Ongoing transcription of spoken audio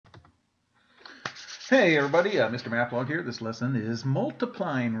Hey everybody, Mrmathblog here. This lesson is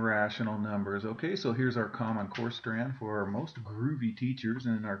multiplying rational numbers. Okay, so here's our common core strand for most groovy teachers,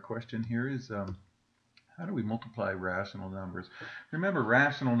 and our question here is how do we multiply rational numbers? Remember,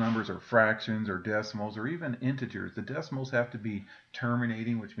 rational numbers are fractions or decimals or even integers. The decimals have to be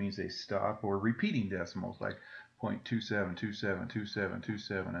terminating, which means they stop, or repeating decimals like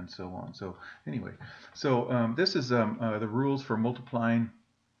 0.27272727 and so on. So anyway, this is the rules for multiplying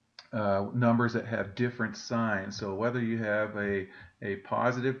numbers that have different signs. So whether you have a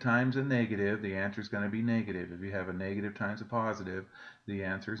positive times a negative, the answer is going to be negative. If you have a negative times a positive, the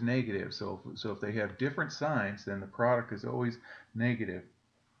answer is negative. So if they have different signs, then the product is always negative.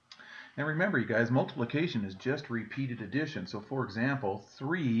 And remember, you guys, multiplication is just repeated addition. So for example,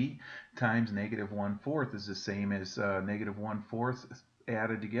 3 times negative 1/4 is the same as negative 1/4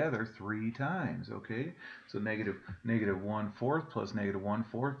 added together 3 times, okay? So negative 1/4 plus negative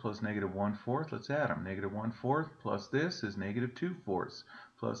 1/4 plus negative 1/4, let's add them. Negative 1/4 plus this is negative 2/4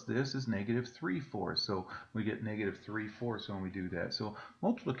 plus this is negative 3/4. So we get negative 3/4 when we do that. So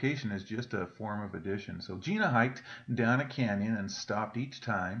multiplication is just a form of addition. So Gina hiked down a canyon and stopped each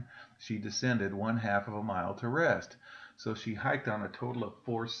time she descended 1/2 of a mile to rest. So she hiked on a total of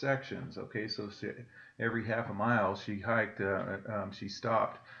 4 sections. Okay, so every half a mile she hiked, she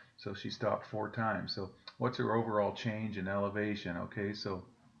stopped. So she stopped 4 times. So what's her overall change in elevation? Okay, so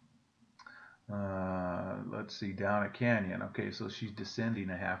let's see, down a canyon. Okay, so she's descending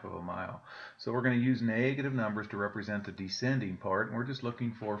 1/2 of a mile. So we're going to use negative numbers to represent the descending part, and we're just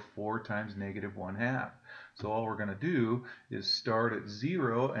looking for 4 times negative 1/2. So all we're going to do is start at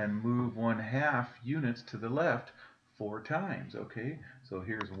 0 and move 1/2 units to the left 4 times. Okay, so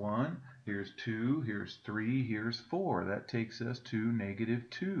here's 1, here's 2, here's 3, here's 4. That takes us to negative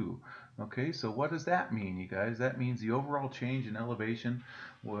 2. Okay, so what does that mean, you guys? That means the overall change in elevation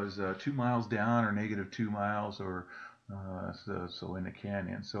was 2 miles down, or negative 2 miles, or so in a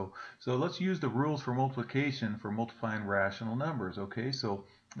canyon. So let's use the rules for multiplication for multiplying rational numbers. Okay, so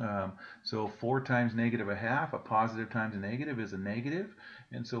 4 times negative 1/2, a positive times a negative is a negative,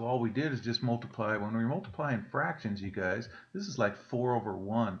 and so all we did is just multiply. When we multiply in fractions, you guys, this is like 4 over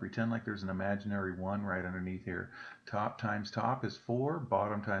 1. Pretend like there's an imaginary 1 right underneath here. Top times top is 4,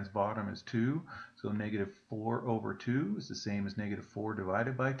 bottom times bottom is 2, so negative 4 over 2 is the same as negative 4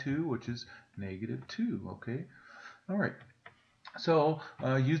 divided by 2, which is negative 2, okay? All right, so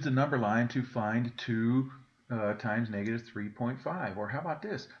use the number line to find 2 times negative 3.5. Or how about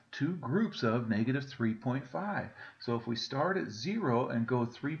this? 2 groups of negative 3.5. So if we start at 0 and go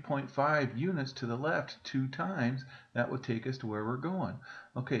 3.5 units to the left 2 times, that would take us to where we're going.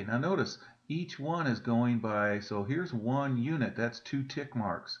 Okay, now notice each one is going by, so here's 1 unit, that's 2 tick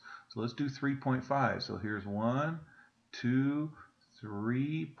marks. So let's do 3.5. So here's 1, 2,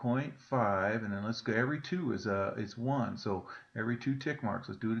 3.5, and then let's go, every 2 is 1, so every 2 tick marks.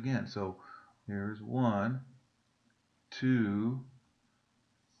 Let's do it again. So here's 1, 2,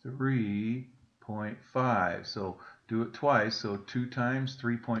 3.5. So do it twice. So 2 times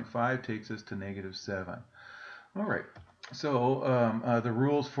 3.5 takes us to negative 7. All right. So the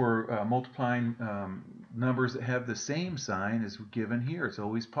rules for multiplying numbers that have the same sign is given here. It's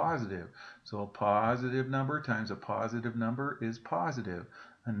always positive. So a positive number times a positive number is positive.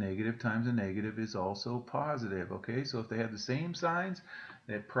 A negative times a negative is also positive. Okay, so if they have the same signs,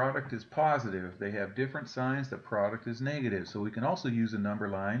 the product is positive. If they have different signs, the product is negative. So we can also use a number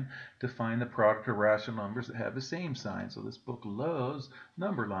line to find the product of rational numbers that have the same sign. So this book loves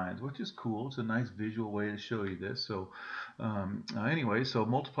number lines, which is cool. It's a nice visual way to show you this. So anyway, so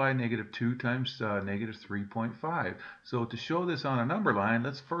multiply negative 2 times negative 3.5. So to show this on a number line,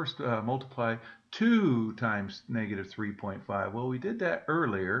 let's first multiply 2 times negative 3.5. Well, we did that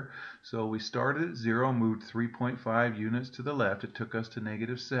earlier. So we started at 0, moved 3.5 units to the left. It took us to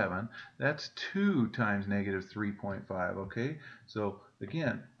negative 7. That's 2 times negative 3.5, okay? So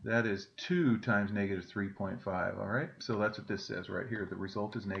again, that is 2 times negative 3.5, all right? So that's what this says right here. The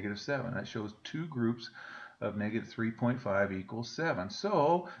result is negative 7. That shows 2 groups of negative 3.5 equals 7.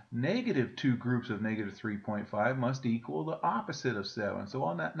 So negative 2 groups of negative 3.5 must equal the opposite of 7. So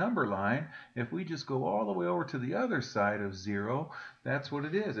on that number line, if we just go all the way over to the other side of 0, that's what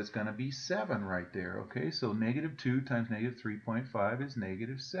it is. It's going to be 7 right there. Okay, so negative 2 times negative 3.5 is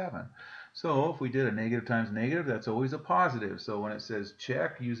negative 7. So if we did a negative times negative, that's always a positive. So when it says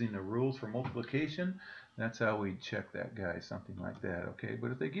check using the rules for multiplication, That's how we check that guy, something like that, okay?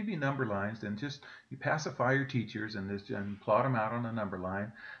 But if they give you number lines, then just you pacify your teachers and plot them out on a number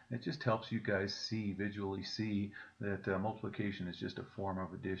line. It just helps you guys visually see that multiplication is just a form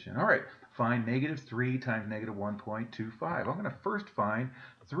of addition. All right, find negative 3 times negative 1.25. I'm going to first find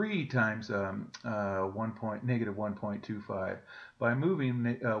 3 times negative 1.25 by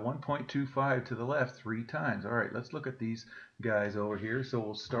moving 1.25 to the left 3 times. All right, let's look at these guys over here. So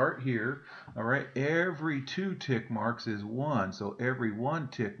we'll start here. All right, every 2 tick marks is 1, so every 1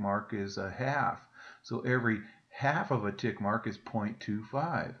 tick mark is a half. So every half of a tick mark is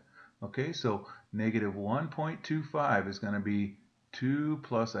 0.25. Okay, so negative 1.25 is going to be 2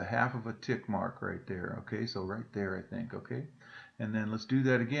 plus a half of a tick mark right there. Okay, so right there, I think. Okay, and then let's do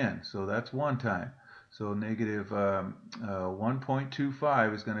that again. So that's 1 time. So negative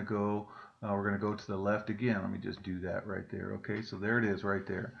 1.25 is going to go, we're going to go to the left again. Let me just do that right there. Okay, so there it is right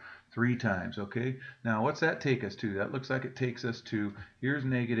there. 3 times. Okay, now what's that take us to? That looks like it takes us to, here's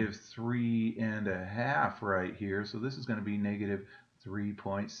negative 3.5 right here. So this is going to be negative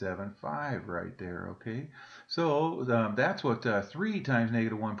 3.75 right there. Okay, so that's what 3 times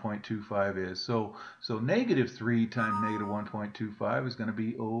negative 1.25 is. So negative 3 times negative 1.25 is going to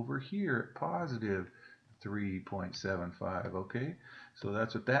be over here at positive 3.75. Okay, so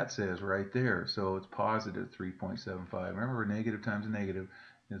that's what that says right there. So it's positive 3.75. Remember, negative times a negative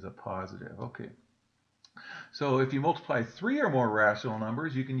is a positive. Okay. So if you multiply 3 or more rational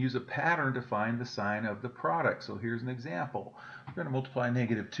numbers, you can use a pattern to find the sign of the product. So here's an example. We're going to multiply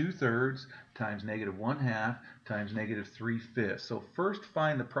negative 2/3 times negative 1/2 times negative 3/5. So first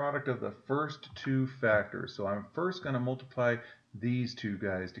find the product of the first 2 factors. So I'm first going to multiply these 2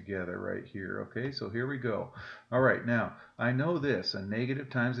 guys together right here. Okay, so here we go. All right, now I know this, a negative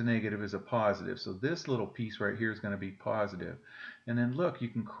times a negative is a positive. So this little piece right here is going to be positive. And then look, you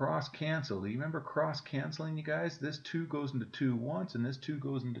can cross cancel. Do you remember cross canceling, you guys? This 2 goes into 2 once, and this 2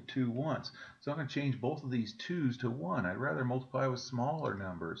 goes into 2 once. So I'm going to change both of these 2's to 1. I'd rather multiply with smaller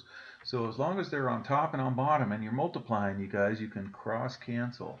numbers. So as long as they're on top and on bottom and you're multiplying, you guys, you can cross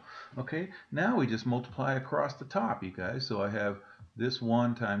cancel. Okay, now we just multiply across the top, you guys. So I have this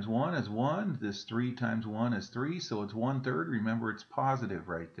 1 times 1 is 1. This 3 times 1 is 3. So it's 1/3. Remember, it's positive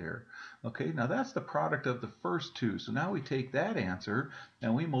right there. Okay, now that's the product of the first 2. So now we take that answer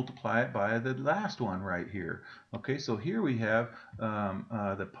and we multiply it by the last one right here. Okay, so here we have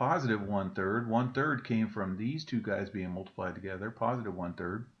the positive 1/3. 1/3 came from these 2 guys being multiplied together, positive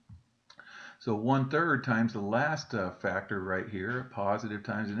 1/3. So 1/3 times the last factor right here, positive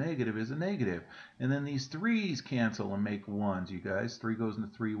times a negative, is a negative. And then these 3's cancel and make 1's, you guys. 3 goes into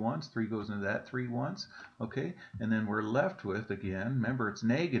 3 once, 3 goes into that 3 once. Okay, and then we're left with, again, remember it's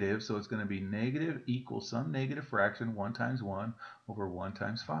negative, so it's going to be negative equals some negative fraction, 1 times 1 over 1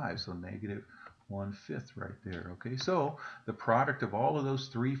 times 5. So negative 1/5 right there. Okay, so the product of all of those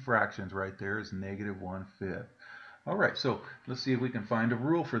 3 fractions right there is negative 1/5. All right, so let's see if we can find a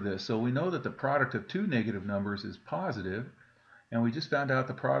rule for this. So we know that the product of 2 negative numbers is positive, and we just found out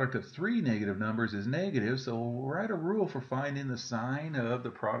the product of 3 negative numbers is negative, so we'll write a rule for finding the sign of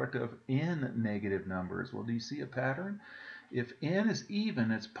the product of n negative numbers. Well, do you see a pattern? If n is even,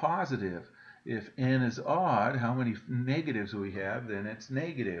 it's positive. If n is odd, how many negatives we have, then it's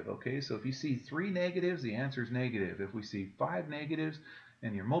negative. Okay, so if you see 3 negatives, the answer is negative. If we see 5 negatives,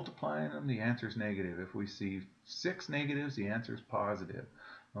 and you're multiplying them, the answer is negative. If we see 6 negatives, the answer is positive.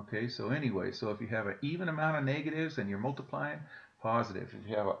 Okay, so anyway, so if you have an even amount of negatives and you're multiplying, positive. If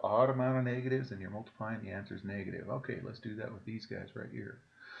you have an odd amount of negatives and you're multiplying, the answer is negative. Okay, let's do that with these guys right here.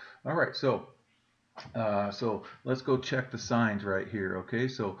 All right, so let's go check the signs right here. Okay,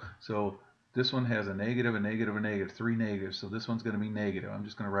 so this one has a negative, a negative, a negative, 3 negatives, so this one's going to be negative. I'm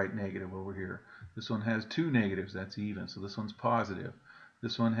just going to write negative over here. This one has 2 negatives, that's even, so this one's positive.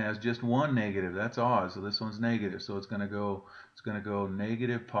 This one has just 1 negative, that's odd, so this one's negative. So it's going to go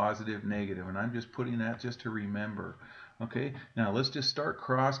negative, positive, negative, and I'm just putting that just to remember. Okay, now let's just start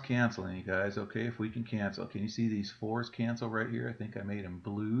cross canceling, you guys. Okay, if we can cancel. Can you see these 4's cancel right here? I think I made them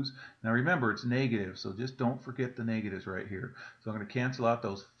blues. Now remember, it's negative, so just don't forget the negatives right here. So I'm going to cancel out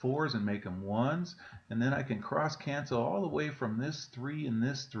those 4's and make them 1's, and then I can cross cancel all the way from this 3 and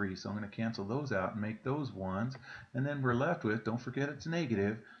this 3. So I'm going to cancel those out and make those 1's, and then we're left with, don't forget it's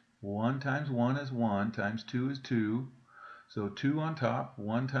negative, 1 times 1 is 1 times 2 is 2. So 2 on top,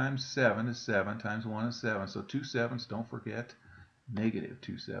 1 times 7 is 7 times 1 is 7. So 2 7's, don't forget, negative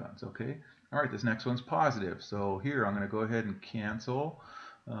 2 7's, okay? All right, this next one's positive. So here I'm going to go ahead and cancel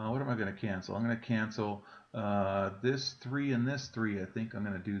What am I going to cancel? I'm going to cancel this 3 and this 3. I think I'm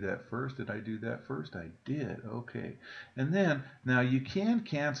going to do that first. Did I do that first? I did. Okay. And then, now you can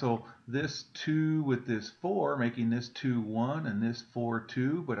cancel this 2 with this 4, making this 2 1 and this 4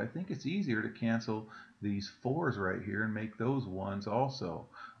 2, but I think it's easier to cancel these 4's right here and make those 1's also.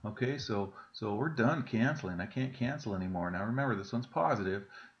 Okay, so we're done canceling. I can't cancel anymore. Now remember, this one's positive.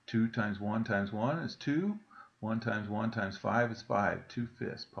 2 times 1 times 1 is 2. 1 times 1 times 5 is 5.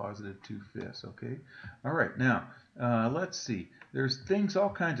 2/5, positive 2/5, okay? All right, now, let's see. There's things, all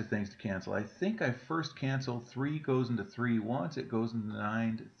kinds of things to cancel. I think I first canceled 3 goes into 3 once. It goes into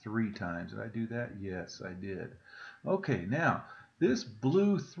 9 3 times. Did I do that? Yes, I did. Okay, now, this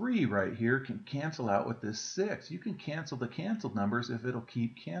blue 3 right here can cancel out with this 6. You can cancel the canceled numbers if it'll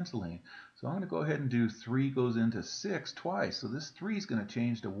keep canceling. So I'm going to go ahead and do 3 goes into 6 twice. So this 3 is going to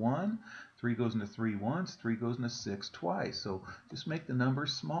change to 1. 3 goes into 3 once, 3 goes into 6 twice. So just make the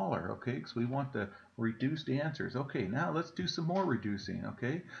numbers smaller, okay? Because we want the reduced answers. Okay, now let's do some more reducing,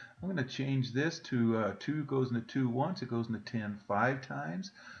 okay? I'm going to change this to 2 goes into 2 once, it goes into 10 5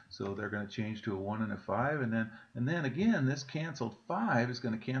 times. So they're going to change to a 1 and a 5, and then again, this canceled 5 is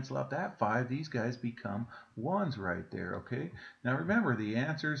going to cancel out that 5. These guys become 1's right there, okay? Now remember, the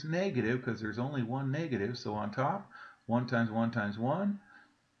answer is negative because there's only one negative. So on top, 1 times 1 times 1.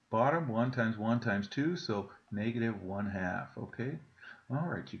 Bottom, 1 times 1 times 2, so negative 1/2, okay? All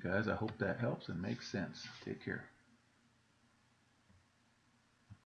right, you guys, I hope that helps and makes sense. Take care.